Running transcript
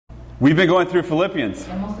We've been going through Philippians.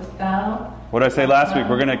 What did I say last week?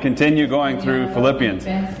 We're going to continue going through Philippians.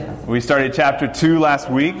 We started chapter 2 last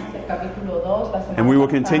week, and we will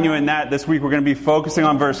continue in that. This week we're going to be focusing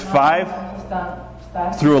on verse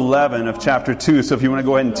 5 through 11 of chapter 2. So if you want to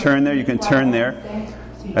go ahead and turn there, you can turn there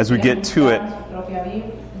as we get to it.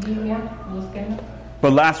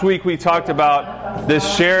 But last week we talked about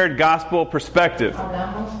this shared gospel perspective.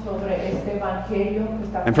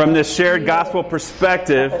 And from this shared gospel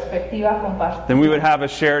perspective, then we would have a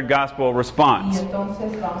shared gospel response.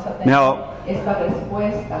 Now,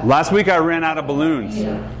 last week I ran out of balloons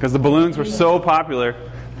because the balloons were so popular.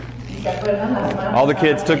 All the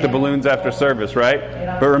kids took the balloons after service,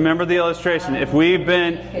 right? But remember the illustration. If we've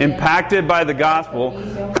been impacted by the gospel,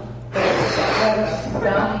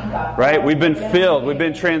 right? We've been filled. We've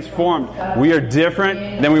been transformed. We are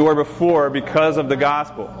different than we were before because of the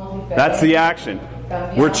gospel. That's the action.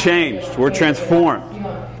 We're changed. We're transformed.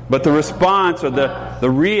 But the response or the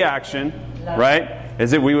reaction, right,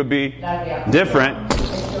 is that we would be different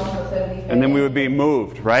and then we would be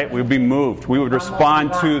moved, right? We would be moved. We would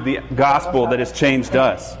respond to the gospel that has changed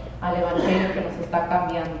us.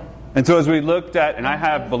 And so as we looked at, and I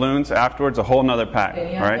have balloons afterwards, a whole nother pack,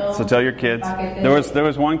 right? So tell your kids. There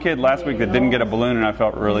was one kid last week that didn't get a balloon and I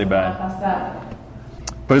felt really bad.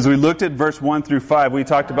 But as we looked at verse 1 through 5, we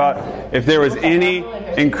talked about if there was any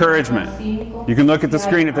encouragement. You can look at the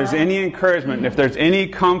screen. If there's any encouragement, if there's any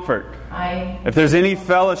comfort, if there's any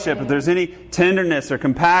fellowship, if there's any tenderness or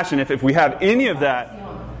compassion, if we have any of that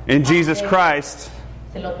in Jesus Christ,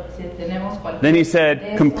 then he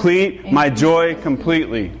said, complete my joy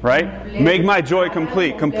completely, right? Make my joy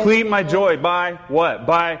complete. Complete my joy by what?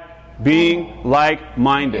 By being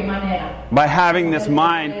like-minded. By having this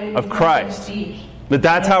mind of Christ.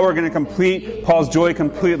 That's how we're going to complete Paul's joy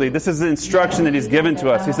completely. This is the instruction that he's given to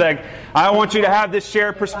us. He's like, I want you to have this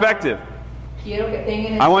shared perspective.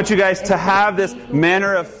 I want you guys to have this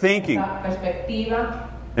manner of thinking.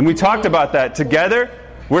 And we talked about that together.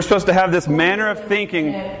 We're supposed to have this manner of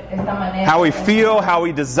thinking, how we feel, how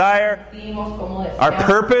we desire. Our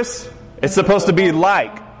purpose is supposed to be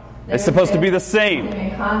like. It's supposed to be the same.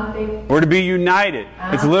 We're to be united.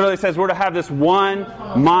 It literally says we're to have this one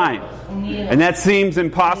mind. And that seems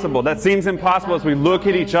impossible. That seems impossible as we look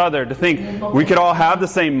at each other to think we could all have the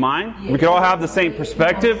same mind. We could all have the same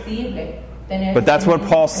perspective. But that's what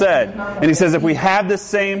Paul said. And he says if we have this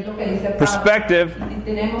same perspective,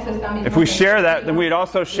 if we share that, then we'd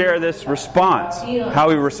also share this response, how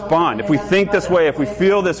we respond. If we think this way, if we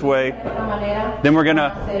feel this way, then we're going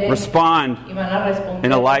to respond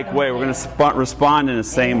in a like way. We're going to respond in the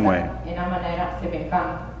same way.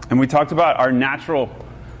 And we talked about our natural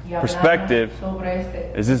perspective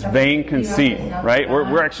is this vain conceit, right?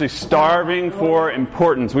 We're actually starving for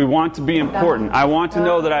importance. We want to be important. I want to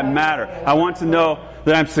know that I matter. I want to know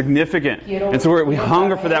that I'm significant. And so we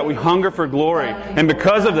hunger for that. We hunger for glory. And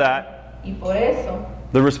because of that,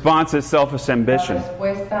 the response is selfish ambition.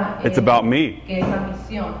 It's about me.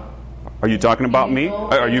 Are you talking about me?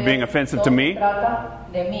 Are you being offensive to me?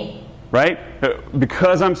 Right?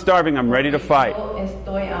 Because I'm starving, I'm ready to fight.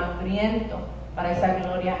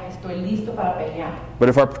 But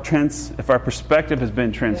if our perspective has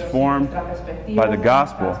been transformed by the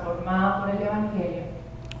gospel,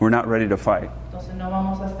 we're not ready to fight.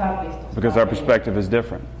 Because our perspective is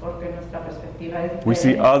different. We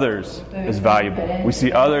see others as valuable. We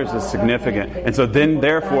see others as significant. And so then,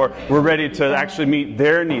 therefore, we're ready to actually meet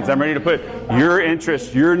their needs. I'm ready to put your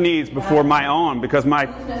interests, your needs before my own. Because my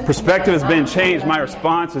perspective has been changed, my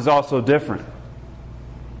response is also different.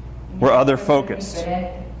 We're other focused.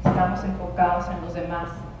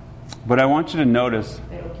 But I want you to notice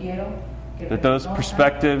that those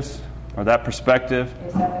perspectives, or that perspective,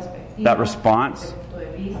 that response,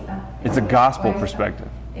 it's a gospel perspective.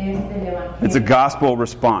 It's a gospel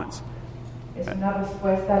response.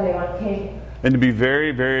 And to be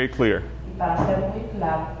very, very clear,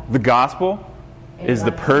 the gospel is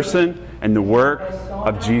the person and the work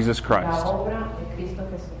of Jesus Christ.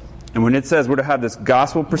 And when it says we're to have this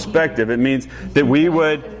gospel perspective, it means that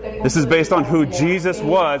this is based on who Jesus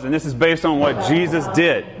was, and this is based on what Jesus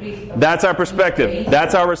did. That's our perspective.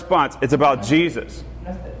 That's our response. It's about Jesus.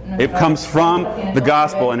 It comes from the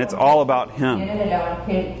gospel, and it's all about Him.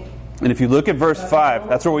 And if you look at verse 5,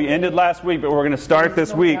 that's where we ended last week, but we're going to start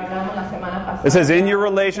this week. It says, in your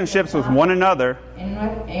relationships with one another,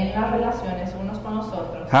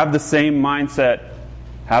 have the same mindset.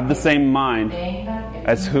 Have the same mind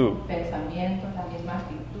as who?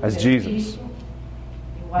 As Jesus.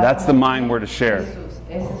 That's the mind we're to share.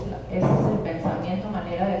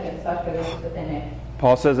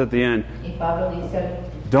 Paul says at the end,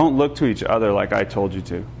 don't look to each other like I told you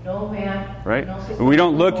to. Right? We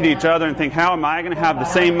don't look at each other and think, how am I going to have the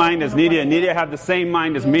same mind as Nidia, and Nidia have the same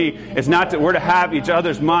mind as me? It's not that we're to have each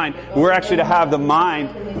other's mind. We're actually to have the mind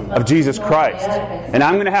of Jesus Christ. And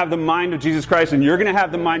I'm going to have the mind of Jesus Christ, and you're going to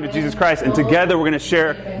have the mind of Jesus Christ, and together we're going to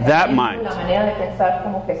share that mind.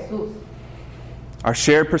 Our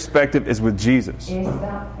shared perspective is with Jesus.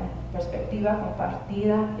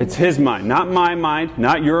 It's His mind, not my mind,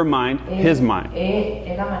 not your mind, His mind.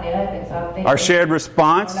 Our shared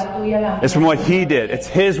response is from what He did. It's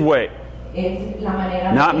His way.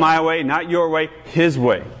 Not my way, not your way, His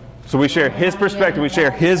way. So we share His perspective, we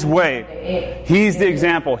share His way. He's the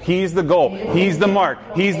example, He's the goal, He's the mark,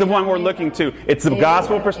 He's the one we're looking to. It's the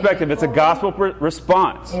gospel perspective, it's a gospel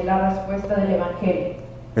response.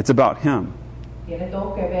 It's about Him.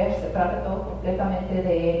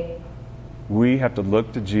 We have to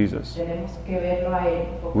look to Jesus.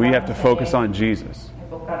 We have to focus on Jesus.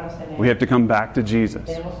 We have to come back to Jesus.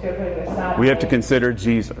 We have to consider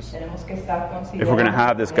Jesus if we're going to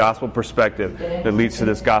have this gospel perspective that leads to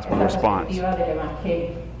this gospel response.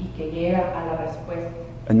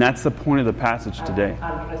 And that's the point of the passage today.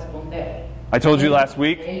 I told you last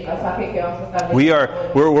week,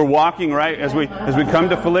 we're walking, right, as we come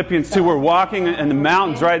to Philippians 2, we're walking in the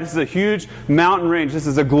mountains, right? This is a huge mountain range. This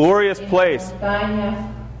is a glorious place where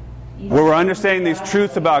we're understanding these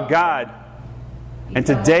truths about God. And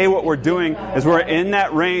today what we're doing is we're in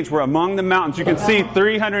that range. We're among the mountains. You can see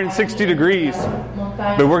 360 degrees.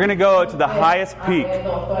 But we're going to go to the highest peak.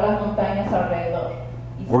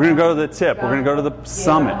 We're going to go to the tip. We're going to go to the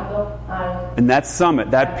summit. And that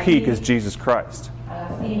summit, that peak is Jesus Christ.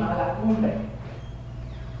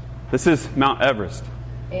 This is Mount Everest.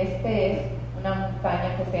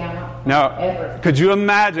 Now, could you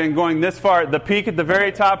imagine going this far? The peak at the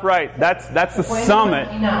very top right, that's the summit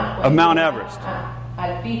of Mount Everest.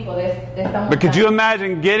 But could you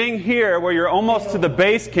imagine getting here where you're almost to the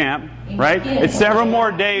base camp, right? It's several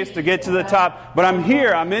more days to get to the top. But I'm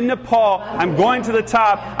here, I'm in Nepal, I'm going to the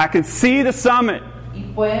top, I can see the summit.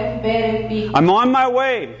 I'm on my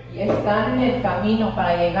way.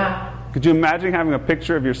 Could you imagine having a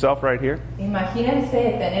picture of yourself right here?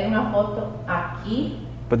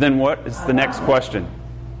 But then what is the next question?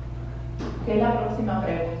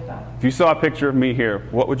 If you saw a picture of me here,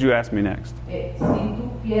 what would you ask me next? Did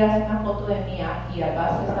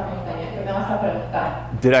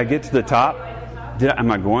I get to the top?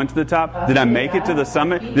 Am I going to the top? Did I make it to the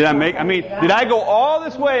summit? Did I go all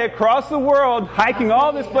this way across the world, hiking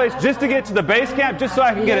all this place just to get to the base camp, just so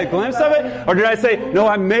I can get a glimpse of it? Or did I say, no,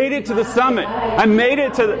 I made it to the summit. I made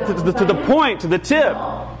it to the point, to the tip.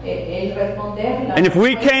 And if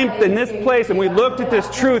we came in this place and we looked at this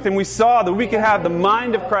truth and we saw that we could have the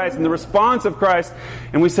mind of Christ and the response of Christ,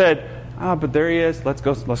 and we said, but there He is, let's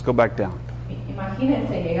go back down.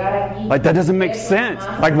 Like, that doesn't make sense.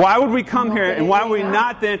 Like, why would we come here and why would we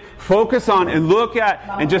not then focus on and look at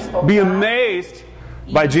and just be amazed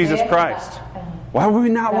by Jesus Christ? Why would we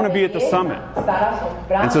not want to be at the summit?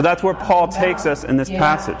 And so that's where Paul takes us in this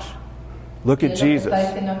passage. Look at Jesus.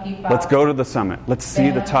 Let's go to the summit. Let's see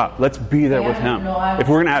the top. Let's be there with Him. If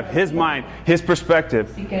we're going to have His mind, His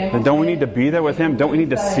perspective, then don't we need to be there with Him? Don't we need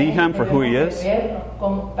to see Him for who He is?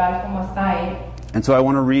 And so I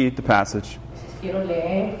want to read the passage.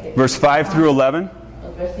 Verse 5 through 11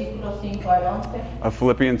 of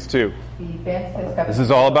Philippians 2. This is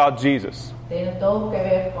all about Jesus.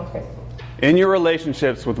 In your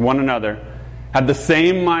relationships with one another, have the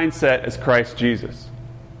same mindset as Christ Jesus,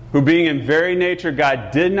 who being in very nature God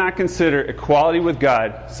did not consider equality with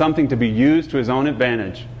God something to be used to His own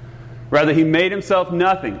advantage. Rather, He made Himself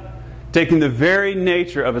nothing, taking the very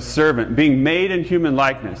nature of a servant, being made in human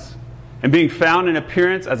likeness. And being found in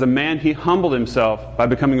appearance as a man, He humbled Himself by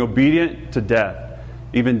becoming obedient to death,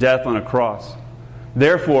 even death on a cross.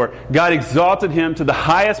 Therefore, God exalted Him to the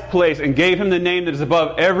highest place and gave Him the name that is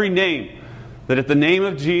above every name, that at the name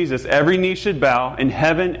of Jesus every knee should bow in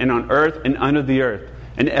heaven and on earth and under the earth,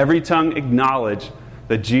 and every tongue acknowledge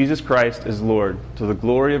that Jesus Christ is Lord, to the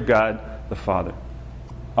glory of God the Father.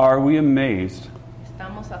 Are we amazed?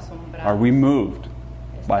 Are we moved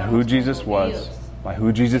by who Jesus was? By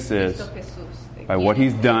who Jesus is, by what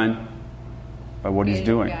He's done, by what He's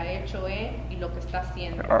doing.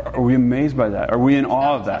 Are we amazed by that? Are we in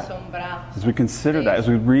awe of that? As we consider that, as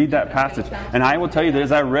we read that passage. And I will tell you that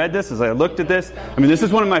as I read this, as I looked at this, this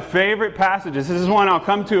is one of my favorite passages. This is one I'll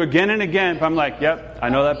come to again and again. If I'm like, yep, I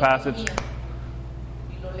know that passage.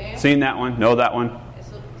 Seen that one, know that one.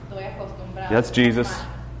 That's Jesus.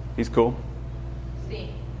 He's cool.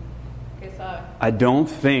 I don't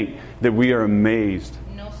think that we are amazed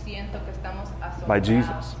by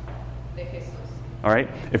Jesus. All right?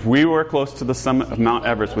 If we were close to the summit of Mount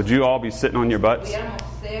Everest, would you all be sitting on your butts?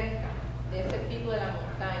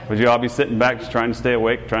 Would you all be sitting back just trying to stay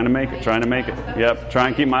awake, trying to make it? Yep, try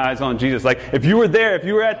and keep my eyes on Jesus. Like, if you were there, if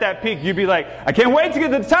you were at that peak, you'd be like, I can't wait to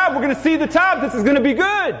get to the top. We're going to see the top. This is going to be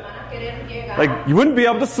good. Like, you wouldn't be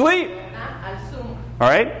able to sleep. All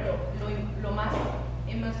right?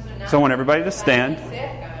 So I want everybody to stand.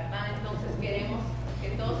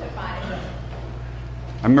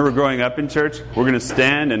 I remember growing up in church, we're going to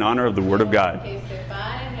stand in honor of the Word of God.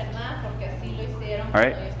 All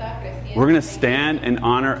right? We're going to stand in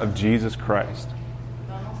honor of Jesus Christ.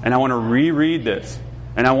 And I want to reread this.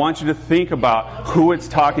 And I want you to think about who it's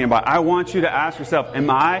talking about. I want you to ask yourself, am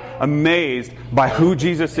I amazed by who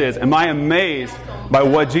Jesus is? Am I amazed by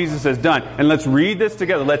what Jesus has done? And let's read this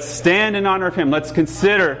together. Let's stand in honor of Him. Let's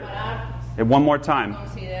consider it one more time.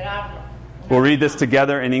 We'll read this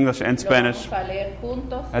together in English and Spanish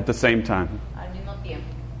at the same time.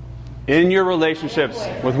 In your relationships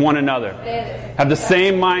with one another, have the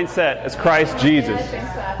same mindset as Christ Jesus,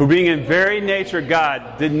 who being in very nature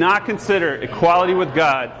God, did not consider equality with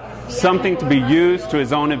God something to be used to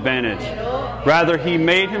His own advantage. Rather, He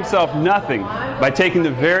made Himself nothing by taking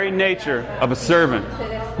the very nature of a servant,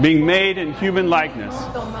 being made in human likeness,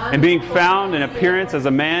 and being found in appearance as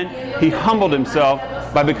a man, He humbled Himself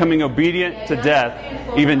by becoming obedient to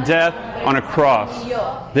death, even death on a cross.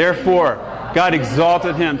 Therefore, God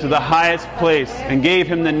exalted Him to the highest place and gave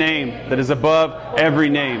Him the name that is above every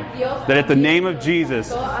name, that at the name of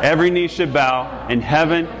Jesus every knee should bow in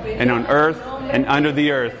heaven and on earth and under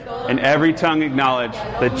the earth, and every tongue acknowledge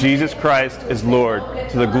that Jesus Christ is Lord,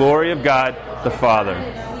 to the glory of God the Father.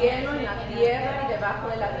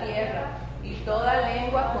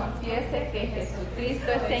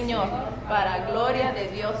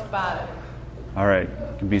 All right,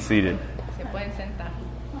 you can be seated.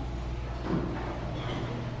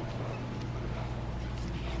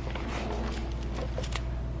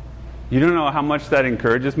 You don't know how much that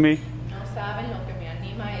encourages me?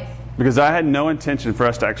 Because I had no intention for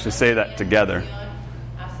us to actually say that together.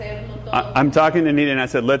 I'm talking to Nita and I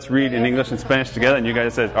said, let's read in English and Spanish together. And you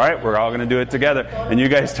guys said, all right, we're all going to do it together. And you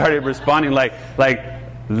guys started responding like,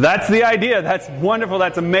 that's the idea. That's wonderful.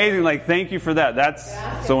 That's amazing. Like, thank you for that. That's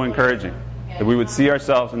so encouraging. That we would see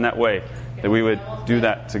ourselves in that way. That we would do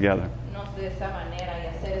that together.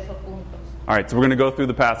 All right, so we're going to go through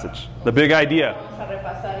the passage. The big idea.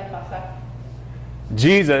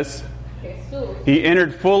 Jesus, He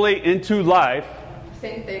entered fully into life,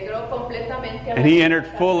 and He entered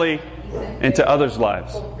fully into others'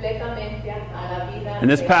 lives. In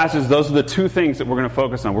this passage, those are the two things that we're going to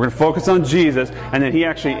focus on. We're going to focus on Jesus, and that He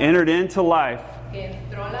actually entered into life,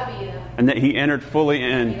 and that He entered fully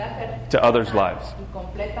into others' lives.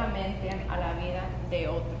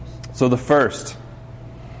 So the first,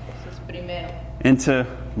 into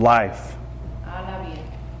life.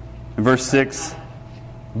 In verse 6,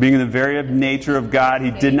 being in the very nature of God, He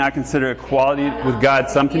did not consider equality with God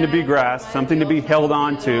something to be grasped, something to be held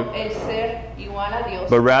on to,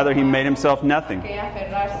 but rather He made Himself nothing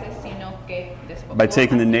by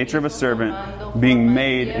taking the nature of a servant, being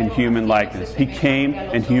made in human likeness. He came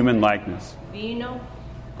in human likeness.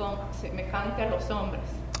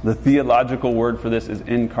 The theological word for this is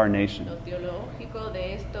incarnation.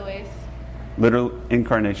 Literal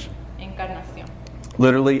incarnation.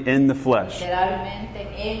 Literally in the flesh.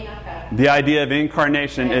 The idea of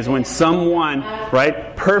incarnation is when someone,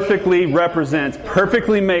 right, perfectly represents,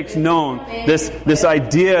 perfectly makes known this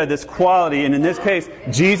idea, this quality, and in this case,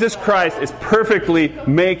 Jesus Christ is perfectly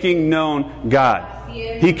making known God.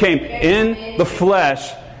 He came in the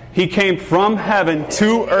flesh. He came from heaven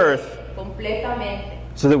to earth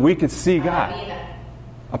so that we could see God.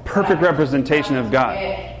 A perfect representation of God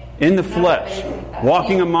in the flesh,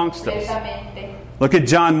 walking amongst us. Look at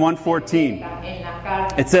John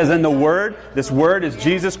 1:14. It says, and the Word, this Word is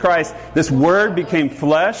Jesus Christ, this Word became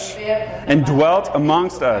flesh and dwelt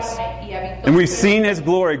amongst us. And we've seen His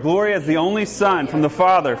glory, glory as the only Son from the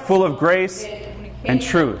Father, full of grace and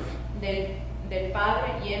truth.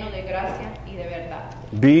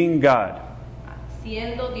 Being God.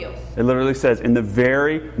 It literally says, in the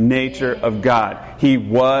very nature of God. He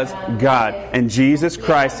was God. And Jesus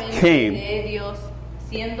Christ came.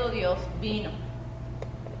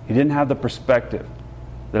 He didn't have the perspective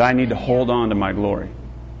that I need to hold on to my glory.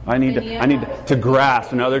 I need to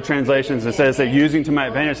grasp. In other translations, it says that using to my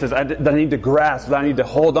advantage, it says I need to grasp, I need to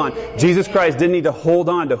hold on. Jesus Christ didn't need to hold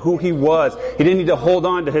on to who He was. He didn't need to hold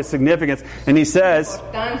on to His significance. And He says,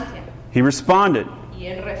 He responded.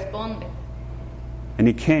 And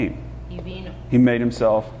He came. He made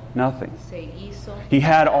Himself nothing. He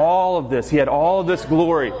had all of this. He had all of this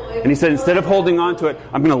glory. And he said, instead of holding on to it,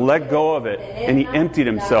 I'm going to let go of it. And he emptied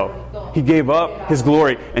himself. He gave up his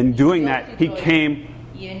glory. And doing that, he came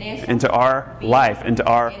into our life, into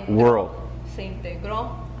our world.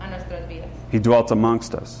 He dwelt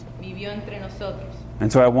amongst us.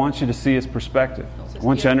 And so I want you to see his perspective. I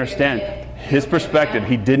want you to understand his perspective.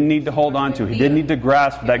 He didn't need to hold on to. He didn't need to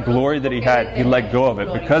grasp that glory that he had. He let go of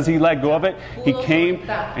it. Because he let go of it, he came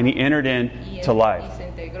and he entered into life.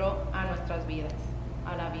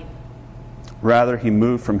 Rather, he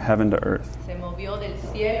moved from heaven to earth.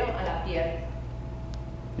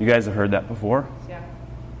 You guys have heard that before?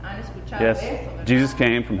 Yes. Jesus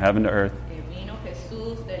came from heaven to earth.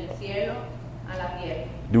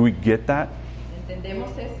 Do we get that?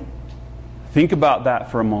 Think about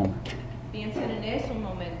that for a moment.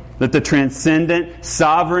 That the transcendent,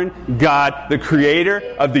 sovereign God, the creator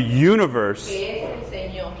of the universe,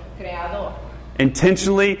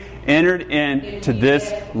 intentionally entered into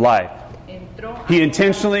this life. He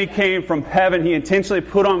intentionally came from heaven. He intentionally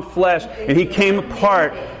put on flesh, and he came a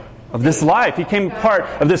part of this life. He came a part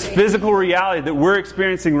of this physical reality that we're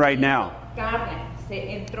experiencing right now.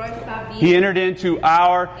 He entered into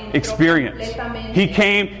our experience. He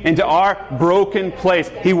came into our broken place.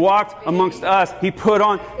 He walked amongst us. He put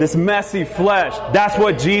on this messy flesh. That's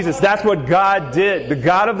what God did. The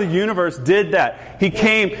God of the universe did that. He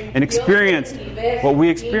came and experienced what we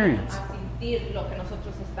experience.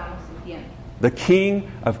 The King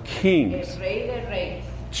of Kings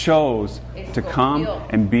chose to come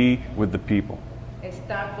and be with the people.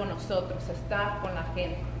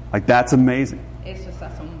 Like, that's amazing.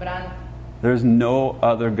 There's no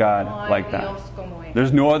other God like that.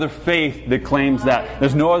 There's no other faith that claims that.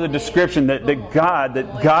 There's no other description that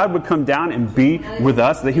God would come down and be with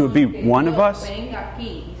us, that he would be one of us.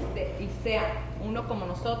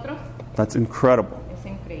 That's incredible.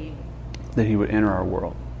 That he would enter our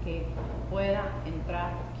world.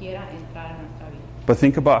 But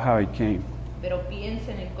think about how he came.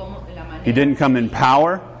 He didn't come in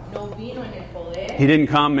power. He didn't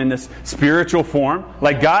come in this spiritual form.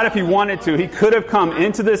 Like God, if he wanted to, he could have come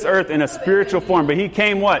into this earth in a spiritual form. But he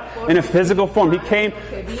came what? In a physical form. He came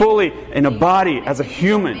fully in a body as a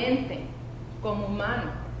human. And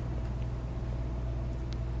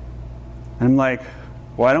I'm like,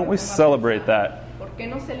 why don't we celebrate that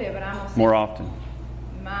more often?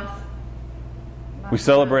 We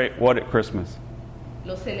celebrate what at Christmas?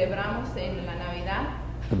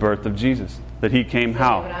 The birth of Jesus. That he came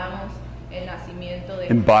how?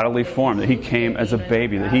 In bodily form. That he came as a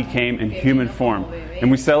baby. That he came in human form. And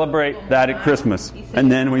we celebrate that at Christmas.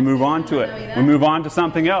 And then we move on to it. We move on to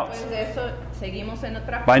something else.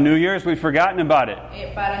 By New Year's, we've forgotten about it.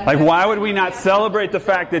 Like, why would we not celebrate the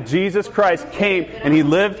fact that Jesus Christ came and he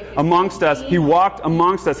lived amongst us, he walked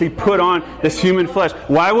amongst us, he put on this human flesh?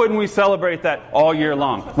 Why wouldn't we celebrate that all year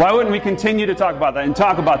long? Why wouldn't we continue to talk about that and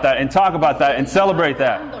talk about that and talk about that and celebrate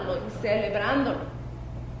that?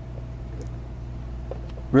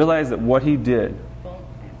 Realize that what he did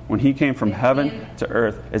when he came from heaven to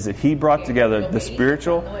earth is that he brought together the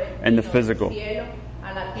spiritual and the physical.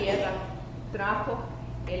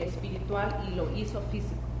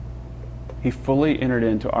 He fully entered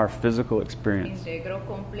into our physical experience.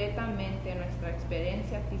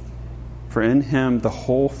 For in him the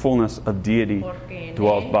whole fullness of deity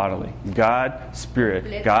dwells bodily. God,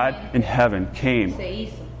 Spirit, God in heaven came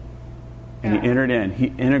and he entered in. He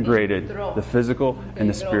integrated the physical and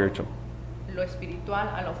the spiritual.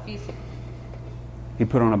 He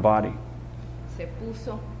put on a body.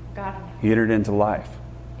 He entered into life.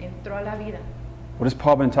 What has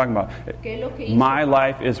Paul been talking about? My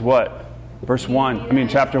life is what?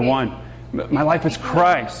 Chapter 1. My life is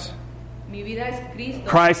Christ.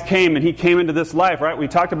 Christ came and he came into this life, right? We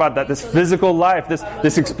talked about that, this physical life,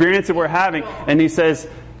 this experience that we're having. And he says,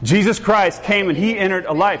 Jesus Christ came and he entered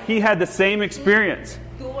a life. He had the same experience.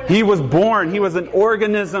 He was born. He was an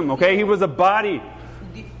organism, okay? He was a body.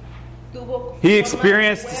 He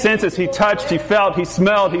experienced senses. He touched, he felt, he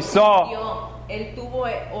smelled, he saw.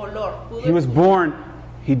 He was born.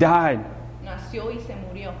 He died.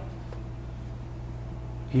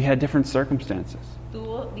 He had different circumstances.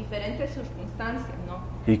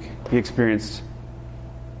 He experienced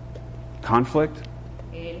conflict.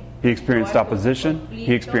 He experienced opposition.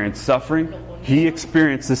 He experienced suffering. He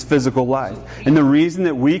experienced this physical life. And the reason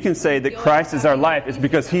that we can say that Christ is our life is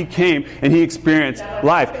because he came and he experienced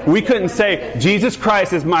life. We couldn't say, Jesus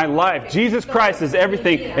Christ is my life. Jesus Christ is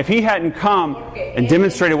everything, if he hadn't come and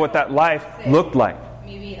demonstrated what that life looked like.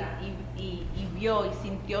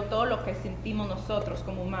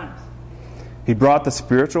 He brought the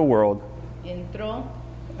spiritual world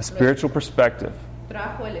a spiritual perspective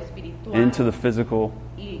into the physical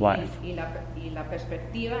life.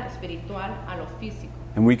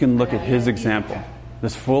 And we can look at His example,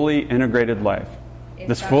 this fully integrated life.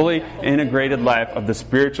 This fully integrated life of the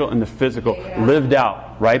spiritual and the physical lived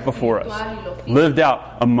out right before us, lived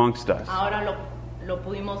out amongst us.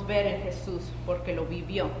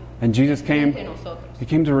 And Jesus came, He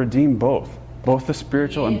came to redeem both the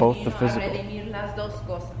spiritual and both the physical.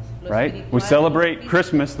 Right? We celebrate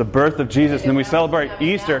Christmas, the birth of Jesus, and then we celebrate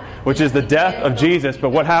Easter, which is the death of Jesus. But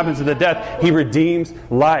what happens to the death? He redeems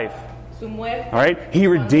life. All right? He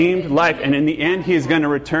redeemed life, and in the end He is going to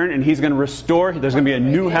return and He's going to restore. There's going to be a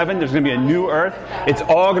new heaven, there's going to be a new earth. It's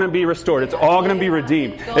all going to be restored. It's all going to be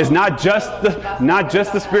redeemed. It's not just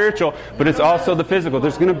the spiritual, but it's also the physical.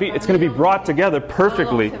 It's going to be brought together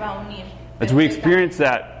perfectly as we experience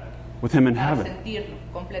that with Him in heaven.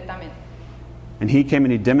 And He came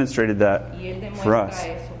and He demonstrated that for us.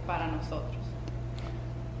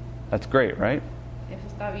 That's great, right?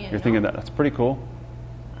 You're thinking that's pretty cool.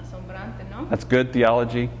 That's good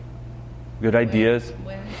theology, good ideas.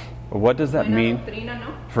 But what does that mean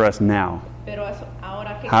for us now?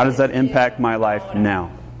 How does that impact my life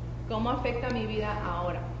now?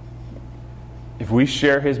 If we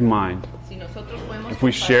share His mind, if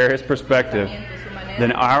we share His perspective,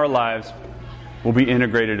 then our lives will be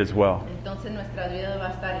integrated as well.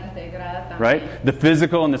 Right? The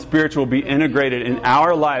physical and the spiritual will be integrated in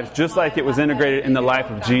our lives just like it was integrated in the life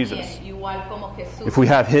of Jesus. If we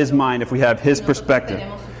have His mind, if we have His perspective.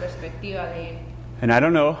 And I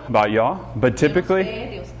don't know about y'all, but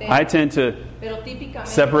typically I tend to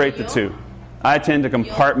separate the two. I tend to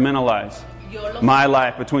compartmentalize my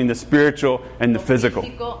life between the spiritual and the physical.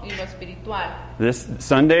 This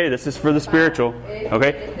Sunday, this is for the spiritual.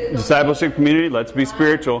 Okay? Discipleship community, let's be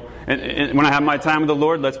spiritual. And when I have my time with the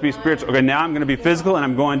Lord, let's be spiritual. Okay, now I'm going to be physical and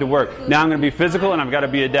I'm going to work. Now I'm going to be physical and I've got to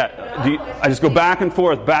be a debt. I just go back and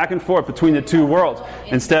forth between the two worlds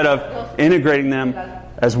instead of integrating them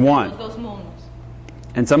as one.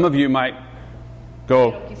 And some of you might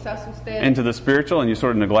go into the spiritual and you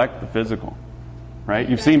sort of neglect the physical. Right?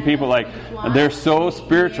 You've seen people like, they're so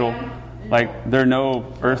spiritual, like they're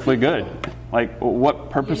no earthly good. Like,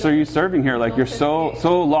 what purpose are you serving here? Like, you're so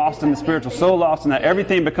lost in the spiritual, so lost in that.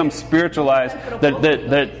 Everything becomes spiritualized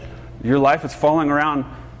that your life is falling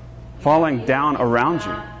down around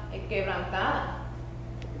you.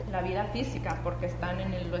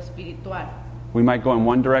 We might go in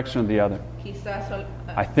one direction or the other.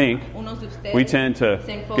 I think we tend to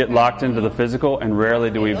get locked into the physical, and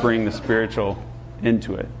rarely do we bring the spiritual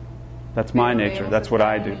into it. That's my nature. That's what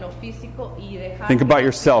I do. Think about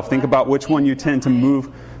yourself. Think about which one you tend to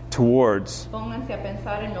move towards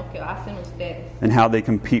and how they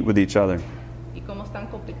compete with each other.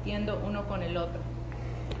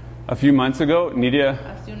 A few months ago, Nidia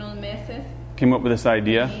came up with this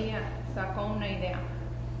idea.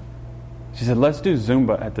 She said, let's do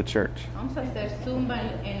Zumba at the church.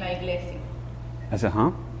 I said,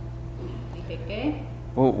 huh?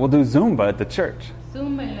 We'll do Zumba at the church.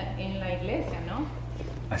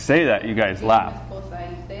 I say that, you guys laugh.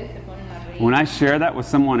 When I share that with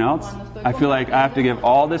someone else, I feel like I have to give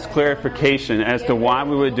all this clarification as to why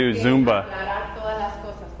we would do Zumba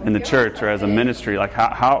in the church or as a ministry. Like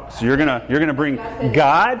how so you're gonna bring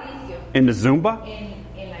God into Zumba?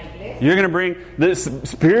 You're gonna bring this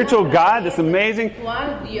spiritual God, this amazing,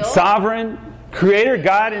 sovereign, creator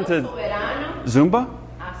God into Zumba?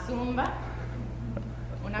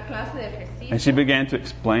 And she began to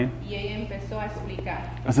explain.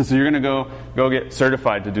 I said, so you're going to go get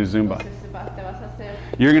certified to do Zumba.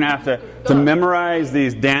 You're going to have to memorize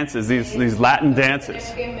these dances, these Latin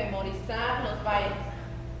dances. You're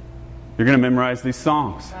going to memorize these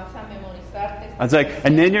songs. I was like,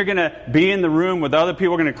 and then you're going to be in the room with other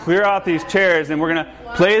people. We're going to clear out these chairs and we're going to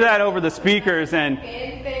play that over the speakers. And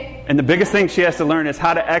the biggest thing she has to learn is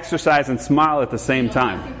how to exercise and smile at the same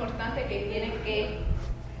time.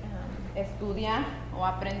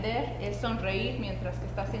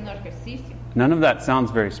 None of that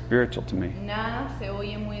sounds very spiritual to me.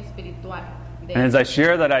 And as I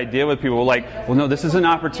share that idea with people, like, well, no, this is an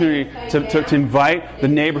opportunity to invite the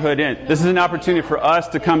neighborhood in. This is an opportunity for us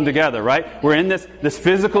to come together, right? We're in this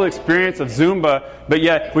physical experience of Zumba, but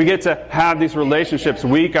yet we get to have these relationships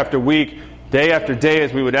week after week, day after day,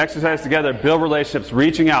 as we would exercise together, build relationships,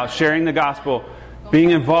 reaching out, sharing the gospel,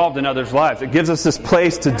 being involved in others' lives. It gives us this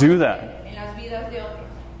place to do that.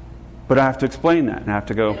 But I have to explain that, and I have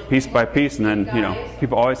to go piece by piece, and then,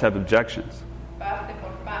 people always have objections.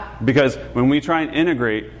 Because when we try and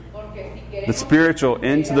integrate the spiritual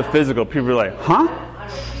into the physical, people are like, huh?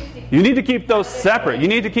 You need to keep those separate. You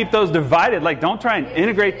need to keep those divided. Like, don't try and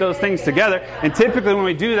integrate those things together. And typically when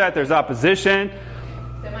we do that, there's opposition,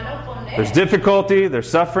 there's difficulty, there's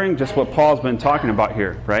suffering, just what Paul's been talking about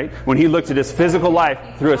here, right? When he looked at his physical life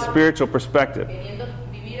through a spiritual perspective.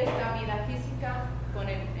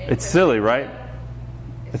 It's silly, right?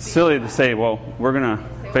 It's silly to say, well, we're going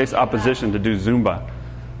to face opposition to do Zumba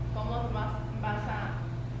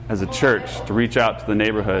as a church, to reach out to the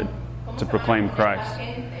neighborhood, to proclaim Christ.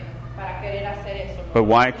 But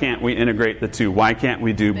why can't we integrate the two? Why can't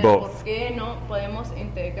we do both?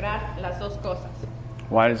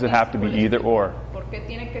 Why does it have to be either or?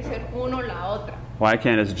 Why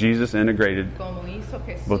can't, as Jesus integrated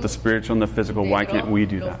both the spiritual and the physical, why can't we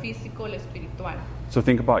do that? So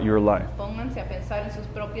think about your life.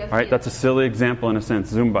 Right? That's a silly example in a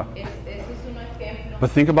sense, Zumba.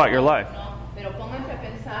 But think about your life.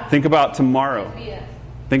 Think about tomorrow.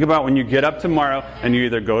 Think about when you get up tomorrow and you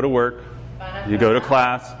either go to work, you go to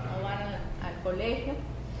class,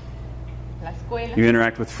 you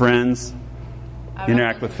interact with friends, you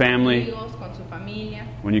interact with family,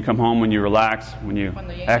 when you come home, when you relax, when you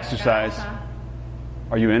exercise.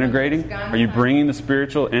 Are you integrating? Are you bringing the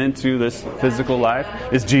spiritual into this physical life?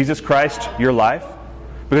 Is Jesus Christ your life?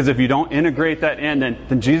 Because if you don't integrate that in,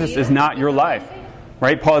 then Jesus is not your life.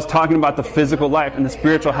 Right? Paul is talking about the physical life, and the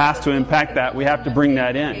spiritual has to impact that. We have to bring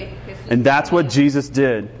that in. And that's what Jesus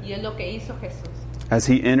did as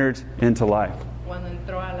he entered into life.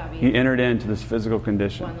 He entered into this physical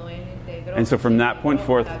condition. And so from that point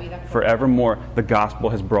forth, forevermore, the gospel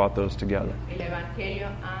has brought those together.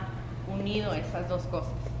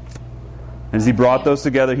 As he brought those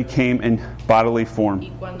together, he came in bodily form.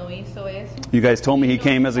 You guys told me he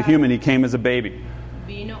came as a human, he came as a baby.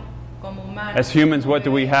 As humans, what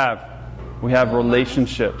do we have? We have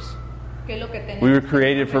relationships. We were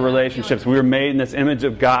created for relationships. We were made in this image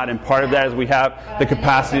of God, and part of that is we have the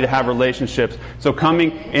capacity to have relationships. So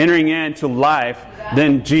entering into life,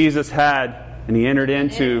 then Jesus had, and he entered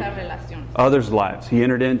into others' lives. He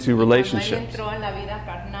entered into relationships.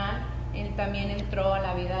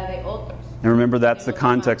 And remember, that's the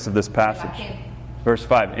context of this passage. Verse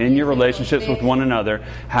 5, in your relationships with one another,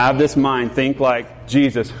 have this mind, think like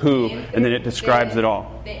Jesus, who, and then it describes it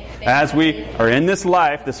all. As we are in this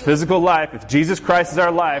life, this physical life, if Jesus Christ is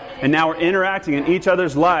our life, and now we're interacting in each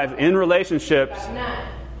other's lives, in relationships,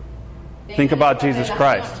 think about Jesus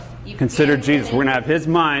Christ. Consider Jesus. We're going to have his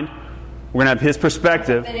mind, we're going to have his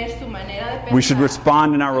perspective. We should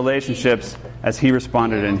respond in our relationships as he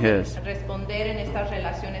responded in his.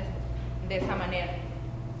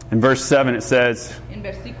 In verse 7 it says,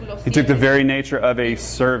 he took the very nature of a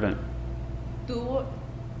servant.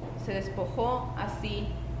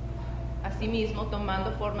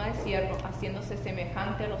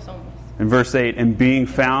 In verse 8, and being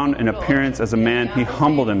found in appearance as a man, he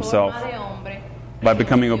humbled himself by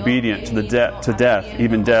becoming obedient to death,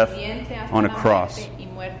 even death on a cross.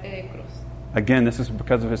 Again, this is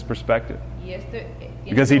because of his perspective.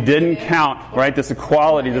 Because he didn't count, right, this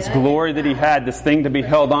equality, this glory that he had, this thing to be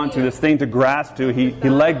held on to, this thing to grasp to. He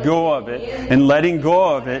let go of it. And letting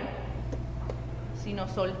go of it,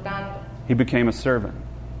 he became a servant.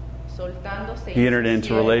 He entered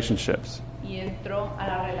into relationships.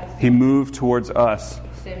 He moved towards us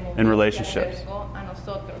in relationships.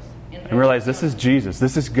 And realize this is Jesus.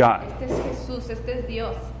 This is God.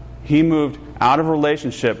 He moved out of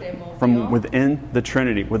relationship from within the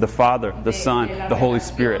Trinity, with the Father, the Son, the Holy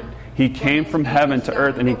Spirit. He came from heaven to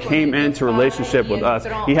earth and he came into relationship with us.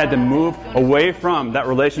 He had to move away from that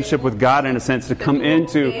relationship with God, in a sense, to come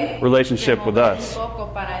into relationship with us.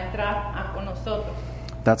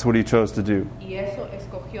 That's what he chose to do.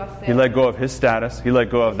 He let go of his status. He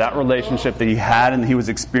let go of that relationship that he had and he was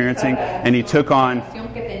experiencing, and he took on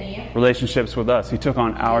relationships with us. He took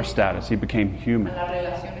on our status. He became human.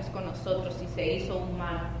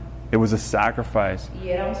 It was a sacrifice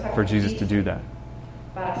for Jesus to do that.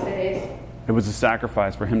 It was a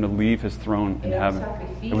sacrifice for him to leave his throne in heaven.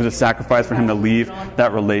 It was a sacrifice for him to leave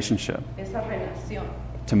that relationship,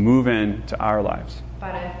 to move into our lives,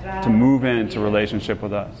 to move into relationship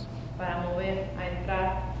with us.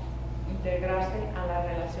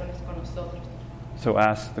 So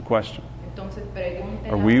ask the question,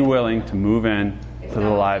 are we willing to move in to the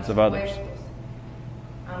lives of others?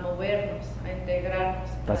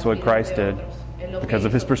 That's what Christ did. Because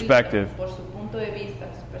of his perspective,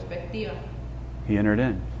 he entered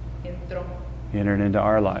in. He entered into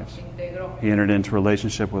our lives. He entered into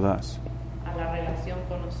relationship with us.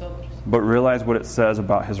 But realize what it says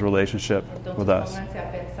about his relationship with us.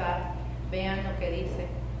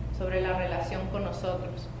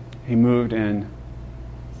 He moved in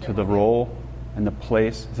to the role and the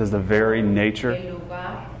place. It says the very nature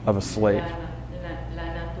of a slave.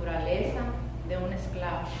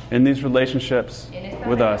 In these relationships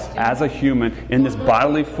with us, as a human, in this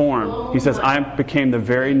bodily form, he says, I became the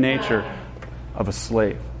very nature of a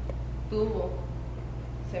slave.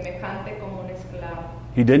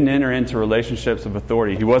 He didn't enter into relationships of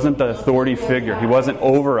authority. He wasn't the authority figure. He wasn't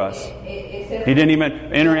over us. He didn't even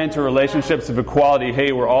enter into relationships of equality.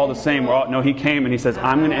 Hey, we're all the same. No, he came and he says,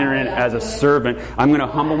 I'm going to enter in as a servant. I'm going to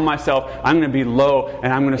humble myself. I'm going to be low,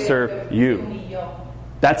 and I'm going to serve you.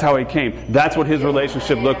 That's how he came. That's what his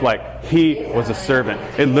relationship looked like. He was a servant.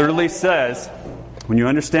 It literally says, when you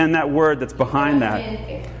understand that word that's behind that,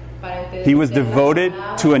 he was devoted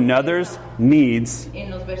to another's needs,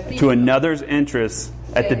 to another's interests,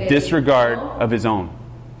 at the disregard of his own.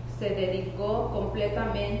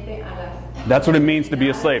 That's what it means to be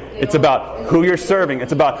a slave. It's about who you're serving.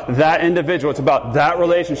 It's about that individual. It's about that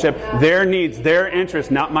relationship, their needs, their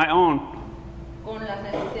interests, not my own.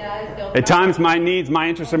 At times my needs, my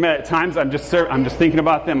interests are met. At times I'm just thinking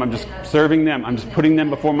about them. I'm just serving them. I'm just putting them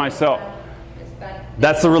before myself.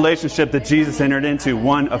 That's the relationship that Jesus entered into,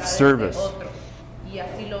 one of service.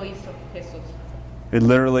 It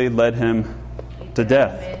literally led him to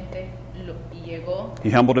death. He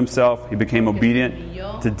humbled himself. He became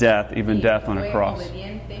obedient to death, even death on a cross.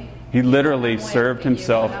 He literally served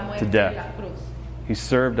himself to death. He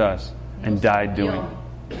served us and died doing it.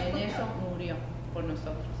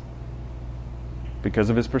 Because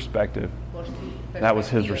of his perspective, that was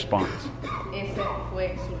his response.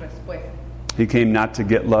 He came not to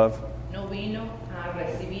get love,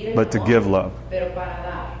 but to give love.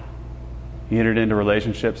 He entered into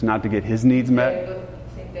relationships not to get his needs met,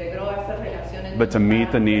 but to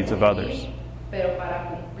meet the needs of others.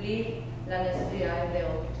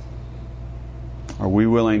 Are we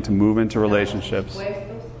willing to move into relationships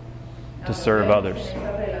to serve others?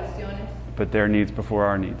 Put their needs before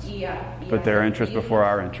our needs. Put their interests before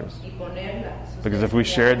our interests. Because if we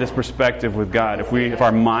shared this perspective with God, if we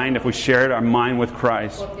shared our mind with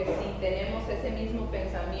Christ,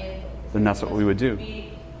 then that's what we would do.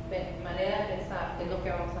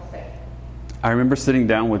 I remember sitting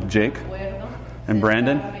down with Jake and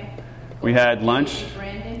Brandon. We had lunch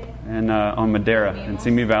on Madera in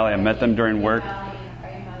Simi Valley. I met them during work.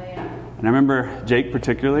 And I remember Jake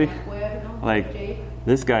particularly, like,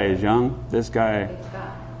 this guy is young. This guy,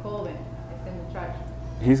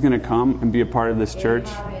 he's going to come and be a part of this church,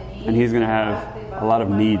 and he's going to have a lot of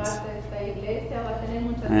needs.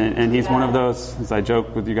 And he's one of those, as I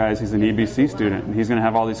joke with you guys, he's an EBC student, and he's going to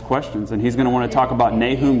have all these questions, and he's going to want to talk about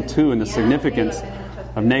Nahum 2 and the significance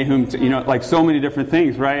of Nahum 2, like so many different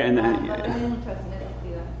things, right? And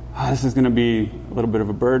this is going to be a little bit of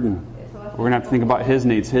a burden. We're going to have to think about his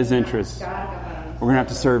needs, his interests. We're going to have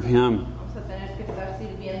to serve him.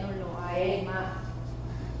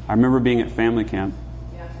 I remember being at family camp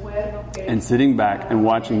and sitting back and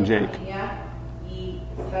watching Jake.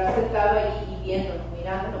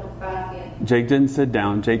 Jake didn't sit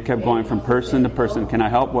down. Jake kept going from person to person. Can I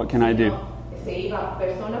help? What can I do?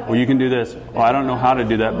 Well, you can do this. Well, I don't know how to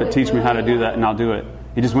do that, but teach me how to do that and I'll do it.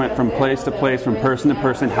 He just went from place to place, from person to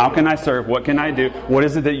person. How can I serve? What can I do? What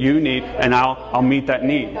is it that you need? And I'll meet that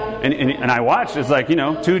need. And I watched. It's like,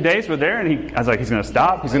 2 days were there, and I was like, he's going to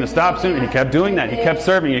stop. He's going to stop soon. And he kept doing that. He kept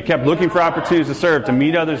serving. He kept looking for opportunities to serve, to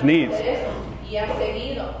meet others' needs.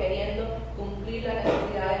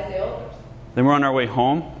 Then we're on our way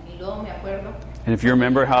home. And if you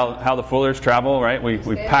remember how the Fullers travel, right?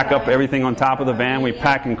 We pack up everything on top of the van. We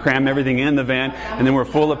pack and cram everything in the van. And then we're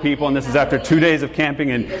full of people. And this is after 2 days of camping.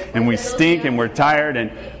 And we stink and we're tired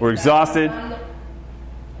and we're exhausted.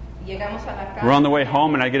 We're on the way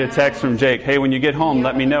home and I get a text from Jake. Hey, when you get home,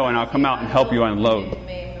 let me know and I'll come out and help you unload.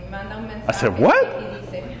 I said, what?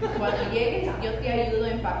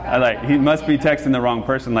 He must be texting the wrong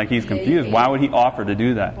person. Like he's confused. Why would he offer to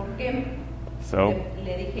do that?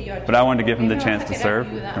 But I wanted to give him the chance to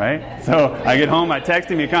serve, right? So I get home, I text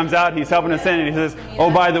him, he comes out, he's helping us in, and he says, oh,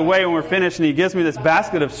 by the way, when we're finished, and he gives me this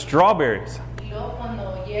basket of strawberries.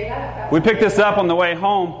 We picked this up on the way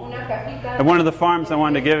home at one of the farms. I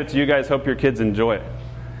wanted to give it to you guys. Hope your kids enjoy it.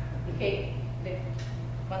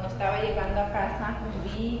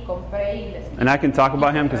 And I can talk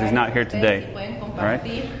about him because he's not here today, right?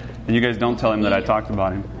 And you guys don't tell him that I talked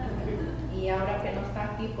about him.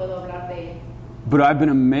 But I've been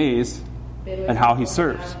amazed at how he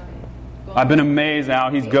serves. I've been amazed at how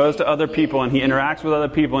he goes to other people and he interacts with other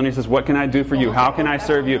people and he says, what can I do for you? How can I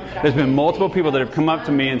serve you? There's been multiple people that have come up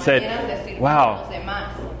to me and said, wow,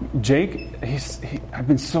 Jake, I've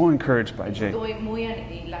been so encouraged by Jake.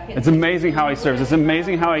 It's amazing how he serves. It's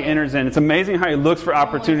amazing how he enters in. It's amazing how he looks for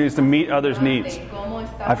opportunities to meet others' needs.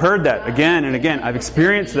 I've heard that again and again. I've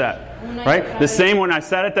experienced that. Right? The same when I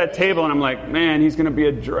sat at that table and I'm like, man, he's going to be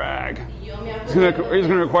a drag. He's going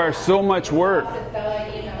to require so much work.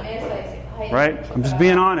 Right? I'm just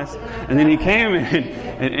being honest. And then he came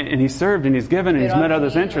and he served and he's given and he's met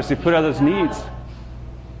others' interests. He put others' needs.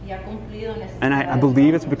 And I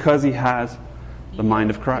believe it's because he has the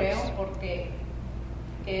mind of Christ.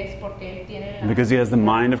 And because he has the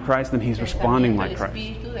mind of Christ, then he's responding like Christ.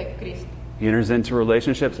 He enters into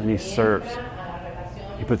relationships and he serves.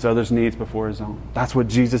 He puts others' needs before his own. That's what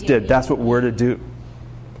Jesus did. That's what we're to do.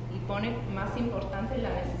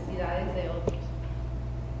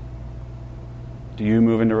 Do you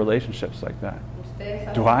move into relationships like that?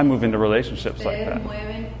 Do I move into relationships like that?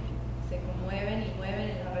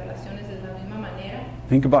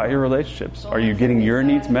 Think about your relationships. Are you getting your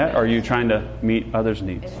needs met, or are you trying to meet others'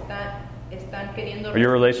 needs? Are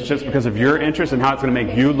your relationships because of your interest and how it's going to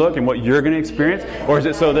make you look and what you're going to experience? Or is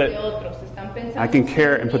it so that I can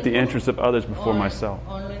care and put the interests of others before myself?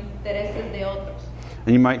 And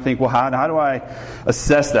you might think, well, how do I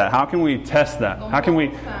assess that? How can we test that? How can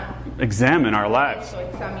we examine our lives?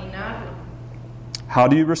 How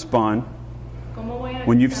do you respond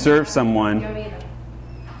when you've served someone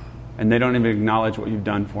and they don't even acknowledge what you've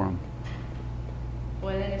done for them?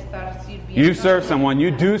 You serve someone, you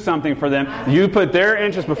do something for them, you put their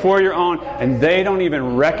interest before your own, and they don't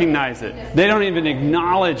even recognize it. They don't even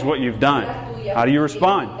acknowledge what you've done. How do you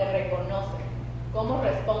respond?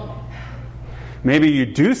 Maybe you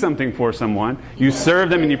do something for someone, you serve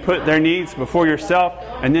them and you put their needs before yourself,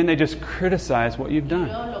 and then they just criticize what you've done.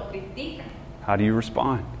 How do you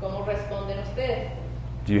respond?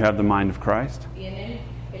 Do you have the mind of Christ?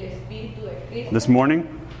 This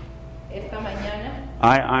morning,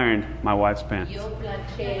 I ironed my wife's pants. All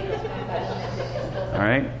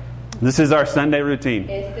right? This is our Sunday routine.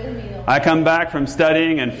 I come back from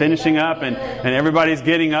studying and finishing up, and everybody's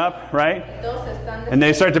getting up, right? And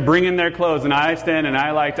they start to bring in their clothes, and I stand and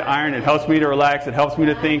I like to iron. It helps me to relax. It helps me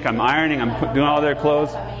to think. I'm ironing. I'm doing all their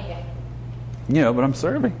clothes. But I'm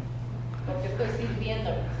serving.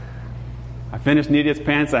 I finished Nidia's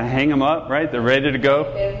pants. I hang them up, right? They're ready to go.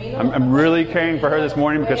 I'm really caring for her this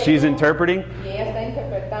morning because she's interpreting.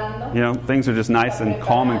 Things are just nice and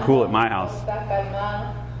calm and cool at my house.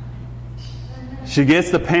 She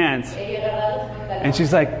gets the pants and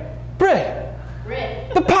she's like, Britt,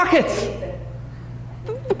 the pockets!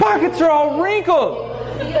 The pockets are all wrinkled.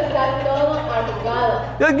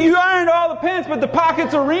 You ironed all the pants, but the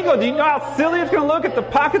pockets are wrinkled. Do you know how silly it's going to look if the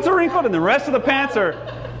pockets are wrinkled and the rest of the pants are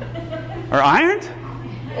ironed?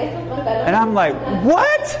 And I'm like,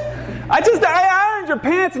 what? I ironed your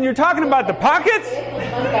pants and you're talking about the pockets?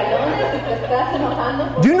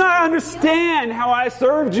 Do you not understand how I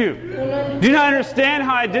served you? Do you not understand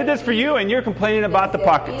how I did this for you and you're complaining about the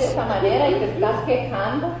pockets?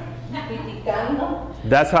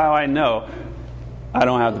 That's how I know I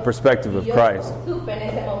don't have the perspective of Christ.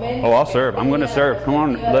 Oh, I'll serve. I'm going to serve. Come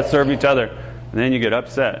on, let's serve each other. And then you get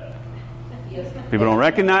upset. People don't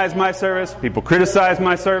recognize my service. People criticize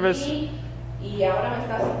my service. If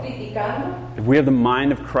we have the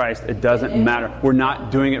mind of Christ, it doesn't matter. We're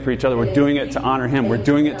not doing it for each other. We're doing it to honor Him. We're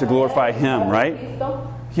doing it to glorify Him, right?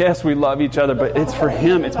 Yes, we love each other, but it's for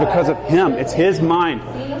Him. It's because of Him. It's His mind.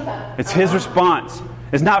 It's His response.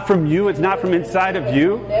 It's not from you. It's not from inside of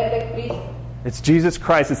you. It's Jesus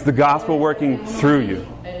Christ. It's the gospel working through you.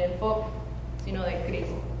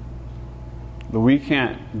 But we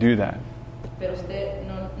can't do that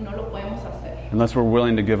unless we're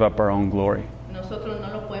willing to give up our own glory.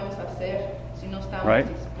 Right?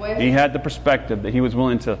 He had the perspective that he was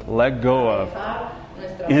willing to let go of,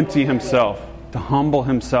 empty himself, to humble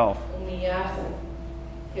himself.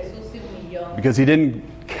 Because he didn't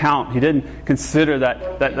count, he didn't consider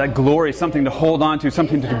that glory something to hold on to,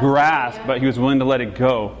 something to grasp, but he was willing to let it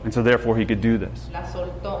go, and so therefore he could do this.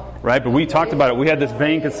 Right? But we talked about it. We had this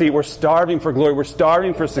vain conceit. We're starving for glory. We're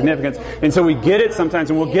starving for significance. And so we get it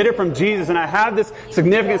sometimes, and we'll get it from Jesus, and I have this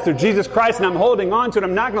significance through Jesus Christ, and I'm holding on to it.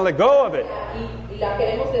 I'm not going to let go of it.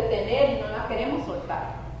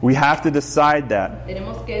 We have to decide that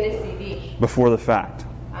before the fact.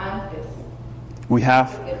 We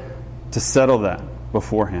have to settle that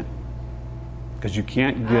beforehand. Because you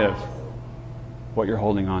can't give what you're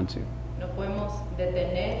holding on to.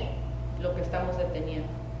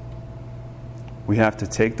 We have to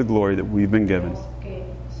take the glory that we've been given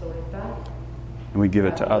and we give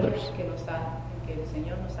it to others.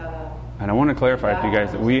 And I want to clarify to you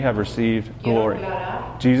guys that we have received glory.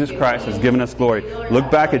 Jesus Christ has given us glory.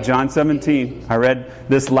 Look back at John 17. I read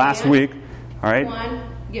this last week. All right?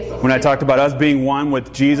 When I talked about us being one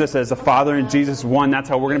with Jesus as the Father and Jesus one, that's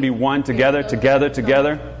how we're going to be one together.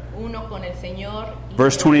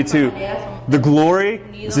 Verse 22. The glory,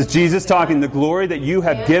 this is Jesus talking, the glory that you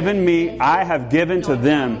have given me, I have given to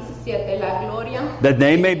them, that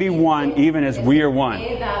they may be one even as we are one.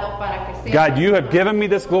 God, you have given me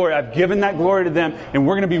this glory. I've given that glory to them, and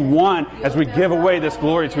we're going to be one as we give away this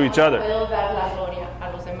glory to each other.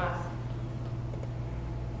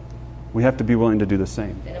 We have to be willing to do the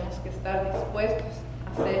same.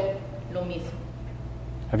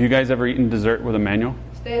 Have you guys ever eaten dessert with Emmanuel?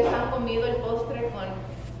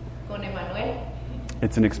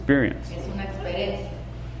 It's an experience.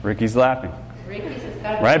 Ricky's laughing.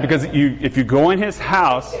 Right? Because if you go in his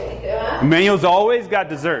house, Emmanuel's always got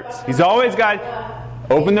desserts. He's always got,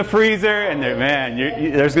 open the freezer, and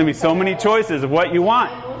there's going to be so many choices of what you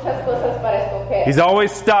want. He's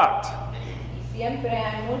always stocked.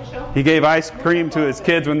 He gave ice cream to his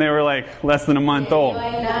kids when they were like less than a month old.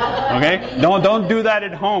 Okay? Don't do that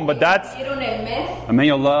at home, but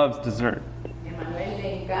Emmanuel loves dessert.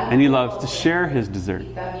 And he loves to share his dessert.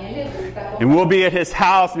 And we'll be at his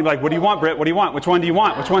house and he'll be like, what do you want, Britt? What do you want? Which one do you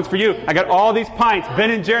want? Which one's for you? I got all these pints.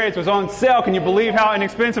 Ben & Jerry's was on sale. Can you believe how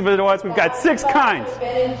inexpensive it was? We've got 6 kinds.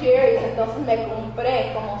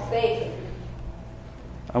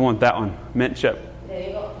 I want that one. Mint chip.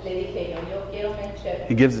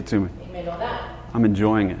 He gives it to me. I'm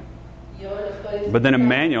enjoying it. But then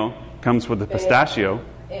Emmanuel comes with the pistachio,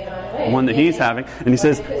 one that he's having, and he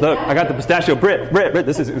says, look, I got the pistachio. Britt,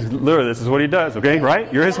 this is what he does, okay,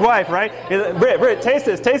 right? You're his wife, right? Britt,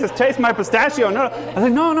 taste my pistachio. No. I was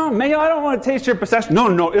like, no, Emmanuel, I don't want to taste your pistachio.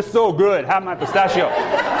 No, it's so good. Have my pistachio.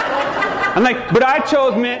 I'm like, but I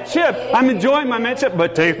chose mint chip. I'm enjoying my mint chip,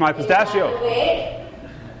 but taste my pistachio.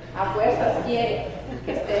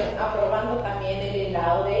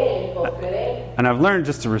 And I've learned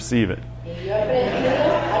just to receive it.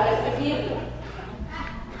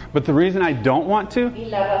 But the reason I don't want to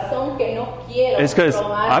is because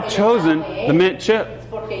I've chosen the mint chip.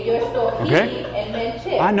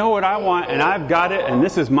 Okay? I know what I want, and I've got it, and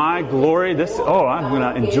this is my glory. I'm going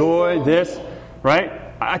to enjoy this. Right?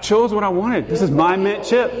 I chose what I wanted. This is my mint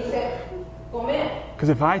chip. Because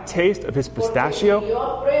if I taste of his pistachio,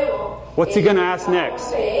 what's he going to ask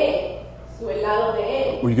next?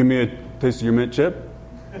 Will you give me a taste of your mint chip?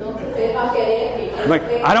 Like,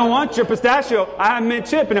 I don't want your pistachio. I have mint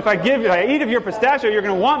chip, and if I eat of your pistachio, you're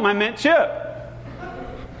going to want my mint chip.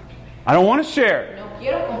 I don't want to share.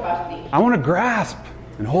 I want to grasp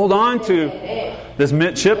and hold on to this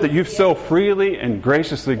mint chip that you've so freely and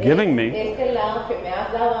graciously given me.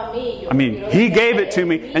 I mean, he gave it to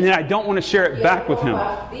me, and then I don't want to share it back with him.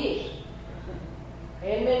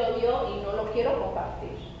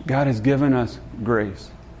 God has given us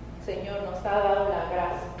grace.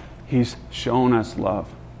 He's shown us love.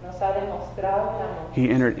 He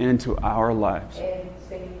entered into our lives.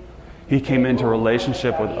 He came into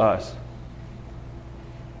relationship with us.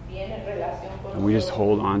 And we just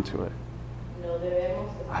hold on to it.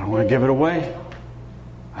 I don't want to give it away.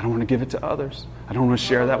 I don't want to give it to others. I don't want to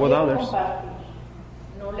share that with others.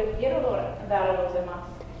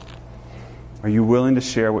 Are you willing to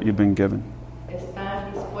share what you've been given?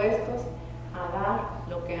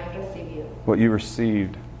 What you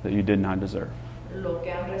received that you did not deserve.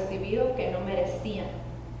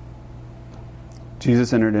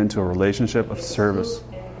 Jesus entered into a relationship of service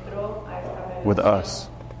with us.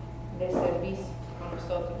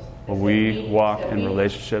 We walk in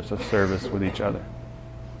relationships of service with each other,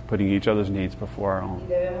 putting each other's needs before our own.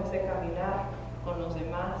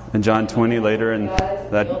 In John 20, later in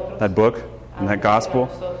that book, in that gospel,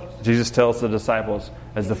 Jesus tells the disciples,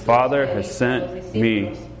 as the Father has sent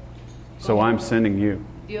me, so I'm sending you.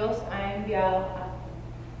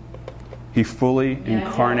 He fully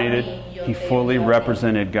incarnated, he fully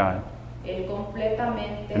represented God.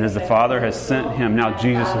 And as the Father has sent him, now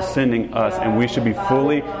Jesus is sending us, and we should be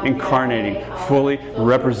fully incarnating, fully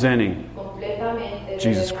representing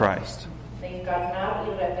Jesus Christ.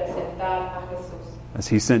 As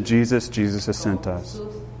he sent Jesus, Jesus has sent us.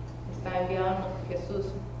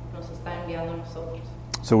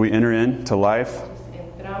 So we enter into life.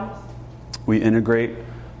 We integrate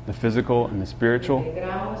the physical and the spiritual.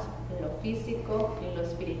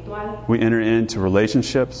 We enter into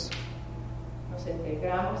relationships.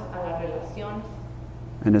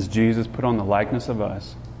 And as Jesus put on the likeness of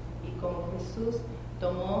us,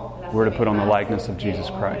 we're to put on the likeness of Jesus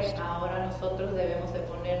Christ.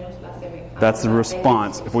 That's the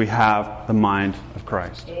response if we have the mind of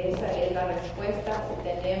Christ.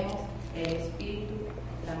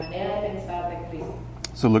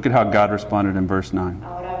 So look at how God responded in verse 9.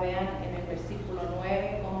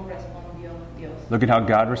 Look at how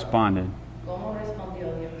God responded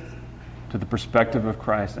to the perspective of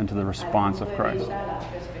Christ and to the response of Christ.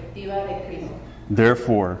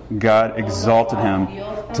 Therefore, God exalted him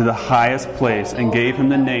to the highest place and gave him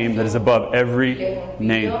the name that is above every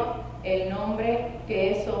name.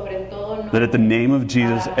 That at the name of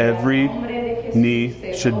Jesus every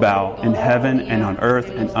knee should bow in heaven and on earth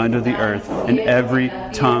and under the earth, and every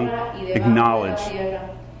tongue acknowledge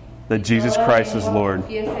that Jesus Christ is Lord,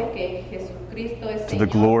 to the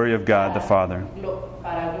glory of God the Father.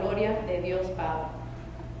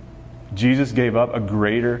 Jesus gave up a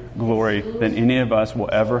greater glory than any of us will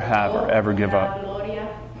ever have or ever give up.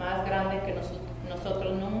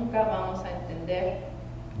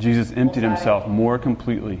 Jesus emptied himself more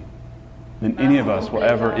completely than any of us will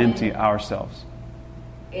ever empty ourselves.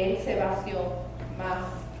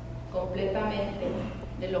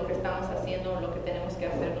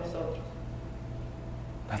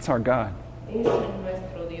 That's our God.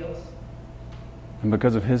 And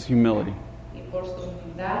because of his humility,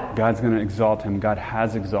 God's going to exalt him. God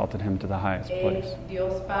has exalted him to the highest place.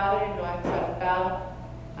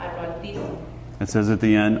 It says at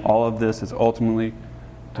the end, all of this is ultimately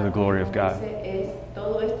to the glory of God.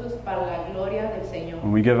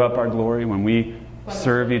 When we give up our glory, when we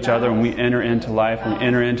serve each other, when we enter into life, when we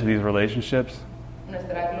enter into these relationships,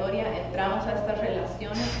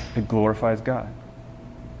 it glorifies God.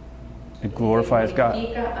 It glorifies God.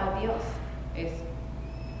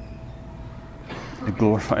 It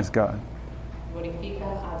glorifies God.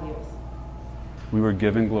 We were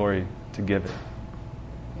given glory to give it.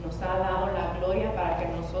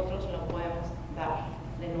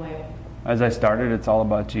 As I started, it's all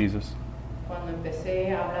about Jesus.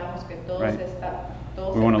 Right?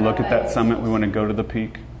 We want to look at that summit. We want to go to the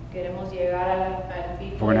peak. If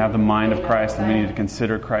we're going to have the mind of Christ, then we need to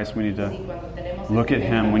consider Christ. We need to look at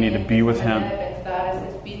him. We need to be with him.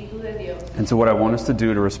 And so what I want us to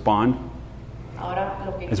do to respond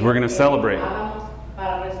is we're going to celebrate.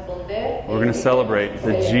 We're going to celebrate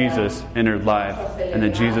that Jesus entered life and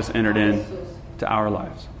that Jesus entered into our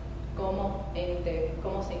lives.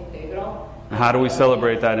 How do we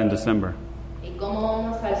celebrate that in December?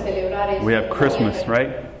 We have Christmas,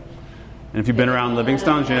 right? And if you've been around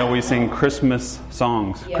Livingstones, you know we sing Christmas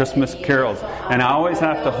songs, Christmas carols. And I always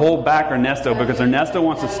have to hold back Ernesto because Ernesto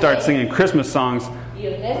wants to start singing Christmas songs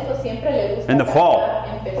in the fall.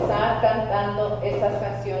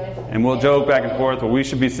 And we'll joke back and forth, well, we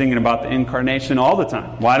should be singing about the incarnation all the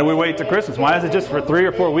time. Why do we wait to Christmas? Why is it just for 3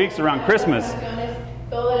 or 4 weeks around Christmas?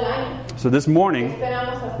 So this morning,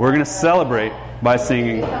 we're going to celebrate by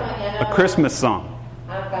singing a Christmas song.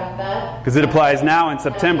 Because it applies now in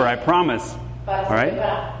September, I promise. All right?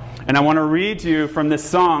 And I want to read to you from this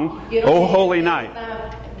song, O Holy Night.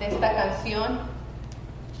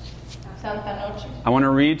 I want to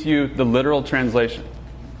read to you the literal translation.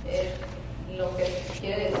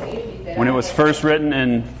 When it was first written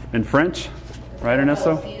in French, right,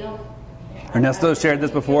 Ernesto? Ernesto shared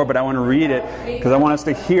this before, but I want to read it because I want us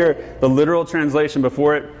to hear the literal translation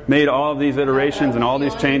before it made all of these iterations and all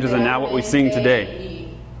these changes and now what we sing today.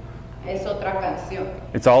 It's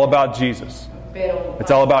all about Jesus.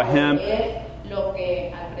 It's all about him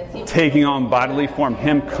taking on bodily form,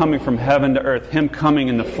 him coming from heaven to earth, him coming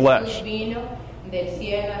in the flesh.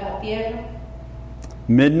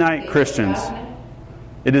 Midnight Christians,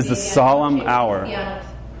 it is the solemn hour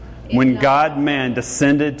when God-man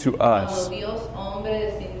descended to us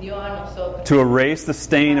to erase the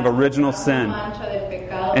stain of original sin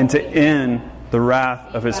and to end the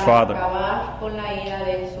wrath of his Father.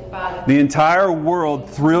 The entire world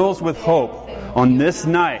thrills with hope on this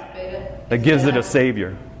night that gives it a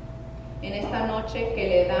Savior.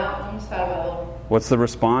 What's the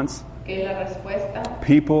response?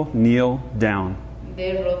 People kneel down.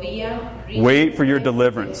 Wait for your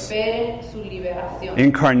deliverance.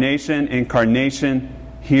 Incarnation, incarnation,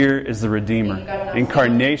 here is the Redeemer.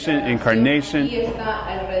 Incarnation, incarnation,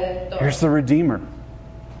 here's the Redeemer.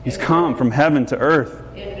 He's come from heaven to earth.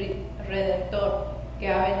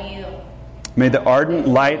 May the ardent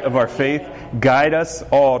light of our faith guide us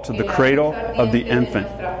all to the cradle of the infant.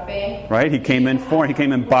 Right? He came in form. He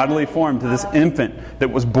came in bodily form to this infant that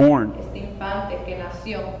was born.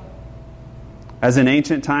 As in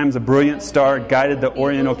ancient times, a brilliant star guided the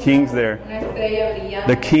Oriental kings there.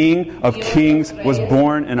 The King of Kings was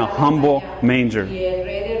born in a humble manger.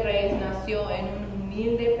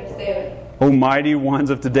 O mighty ones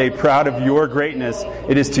of today, proud of your greatness,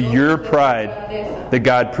 it is to your pride that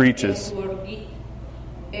God preaches.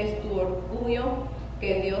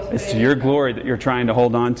 It's to your glory that you're trying to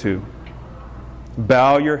hold on to.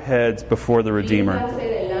 Bow your heads before the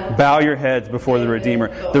Redeemer. Bow your heads before the Redeemer.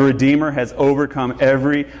 The Redeemer has overcome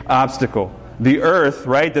every obstacle. The earth,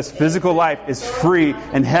 right, this physical life is free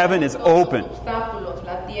and heaven is open.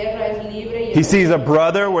 He sees a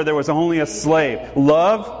brother where there was only a slave.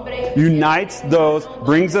 Love unites those,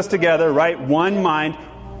 brings us together, right? One mind,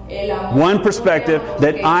 one perspective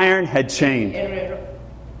that iron had chained.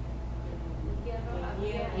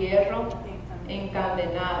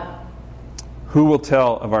 Who will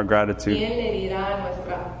tell of our gratitude?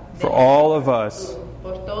 For all of us,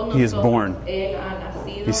 He is born.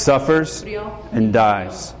 He suffers and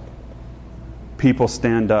dies. People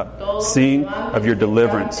stand up, sing of your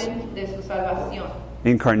deliverance.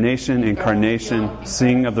 Incarnation, incarnation,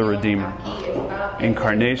 sing of the Redeemer.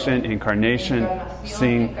 Incarnation, incarnation,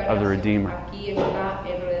 sing of the Redeemer.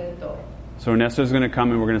 So Ernesto's going to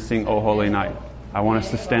come and we're going to sing O Holy Night. I want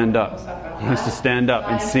us to stand up. I want us to stand up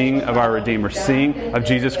and sing of our Redeemer. Sing of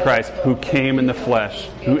Jesus Christ who came in the flesh,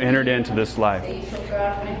 who entered into this life.